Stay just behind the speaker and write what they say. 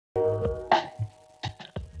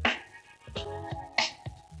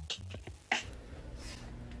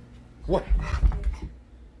What?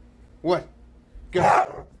 What?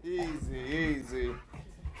 Go. Easy, easy.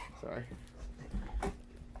 Sorry.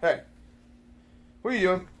 Hey. What are you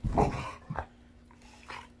doing?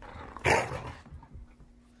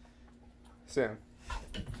 Sam.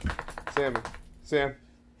 Sammy. Sam.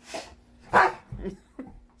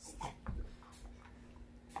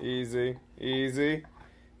 Easy, easy,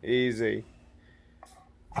 easy.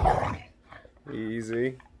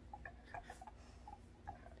 Easy.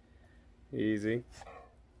 Easy.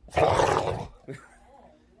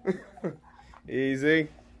 Easy.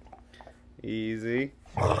 Easy.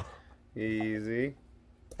 Easy.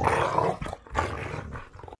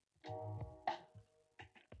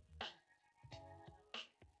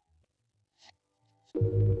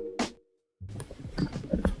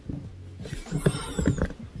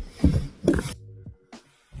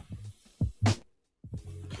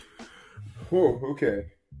 Whoa, okay.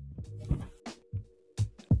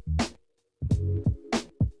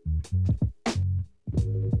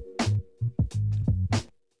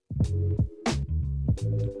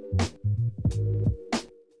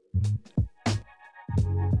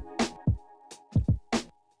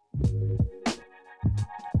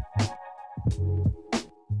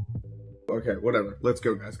 Okay, whatever. Let's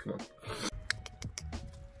go, guys. Come on.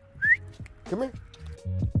 Come here.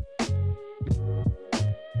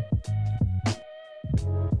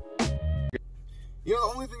 You know,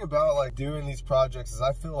 the only thing about like doing these projects is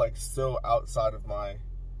I feel like so outside of my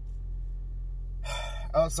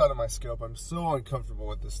scope. I'm so uncomfortable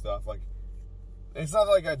with this stuff. Like, it's not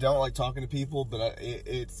like I don't like talking to people, but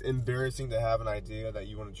it's embarrassing to have an idea that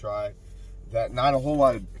you want to try that not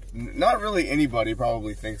really anybody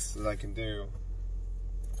probably thinks that I can do.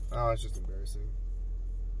 Oh, it's just embarrassing.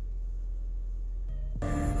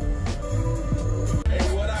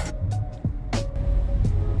 Hey, what up?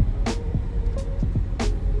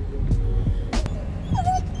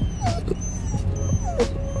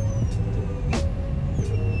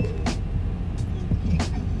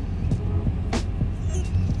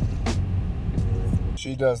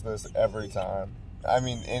 She does this every time. I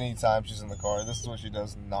mean, anytime she's in the car, this is what she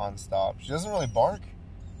does non-stop. She doesn't really bark.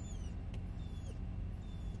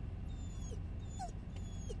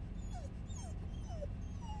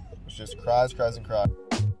 She just cries, cries, and cries.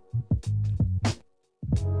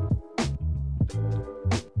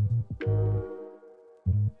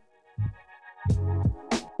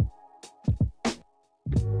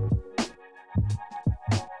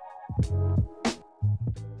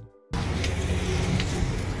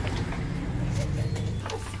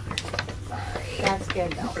 That's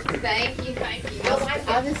good though. Thank you, thank you.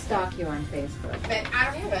 I'll just stalk you on Facebook. But I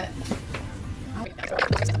don't have it.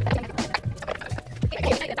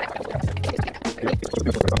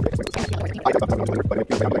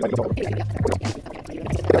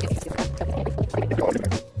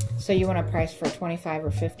 So you want a price for 25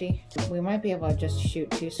 or 50? We might be able to just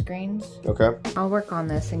shoot 2 screens. Okay. I'll work on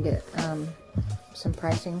this and get some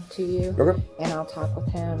pricing to you. Okay. And I'll talk with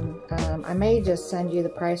him. I may just send you the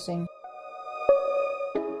pricing.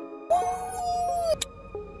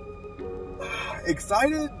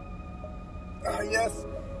 Excited? Yes.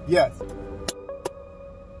 Yes.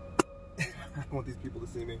 I want these people to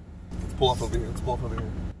see me. Let's pull up over here. Let's pull up over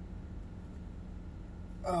here.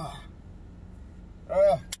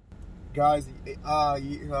 Guys,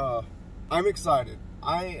 I'm excited.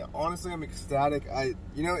 Honestly, I'm ecstatic.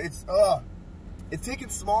 You know, it's taking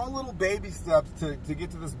small little baby steps to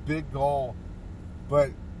get to this big goal,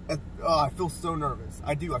 but I feel so nervous.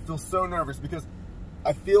 I do. I feel so nervous because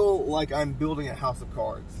I feel like I'm building a house of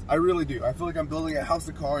cards. I really do. I feel like I'm building a house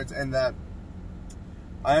of cards, and that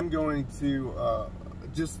I am going to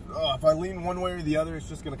if I lean one way or the other, it's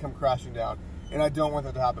just going to come crashing down, and I don't want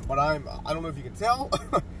that to happen. But I don't know if you can tell,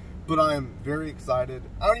 but I am very excited.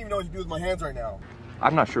 I don't even know what to do with my hands right now.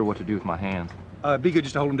 I'm not sure what to do with my hands. Be good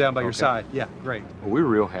just to hold them down by your side. Yeah, great. Well, we're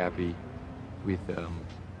real happy with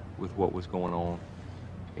what was going on,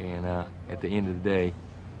 and at the end of the day,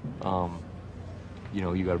 you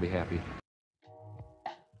know, you got to be happy.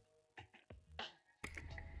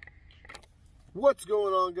 What's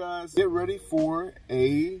going on, guys? Get ready for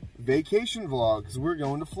a vacation vlog because we're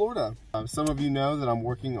going to Florida. Some of you know that I'm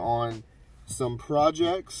working on some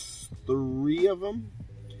projects, 3 of them.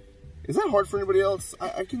 Is that hard for anybody else?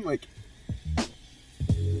 I can like...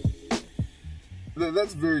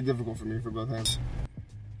 That's very difficult for me for both hands.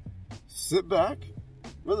 Sit back,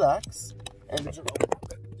 relax, and...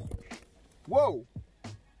 Whoa!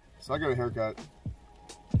 So I got a haircut.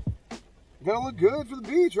 Gotta look good for the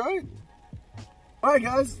beach, right? All right,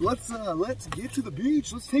 guys, let's get to the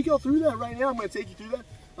beach. Let's take y'all through that right now. I'm gonna take you through that.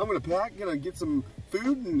 I'm gonna pack, gonna get some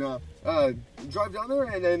food, and drive down there,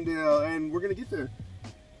 and we're gonna get there.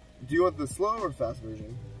 Do you want the slow or fast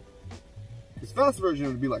version? Because fast version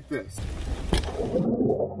would be like this.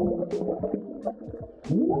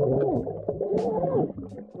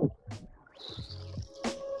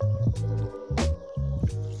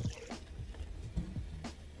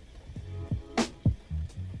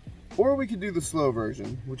 Or we could do the slow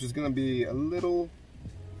version, which is gonna be a little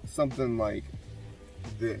something like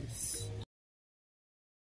this.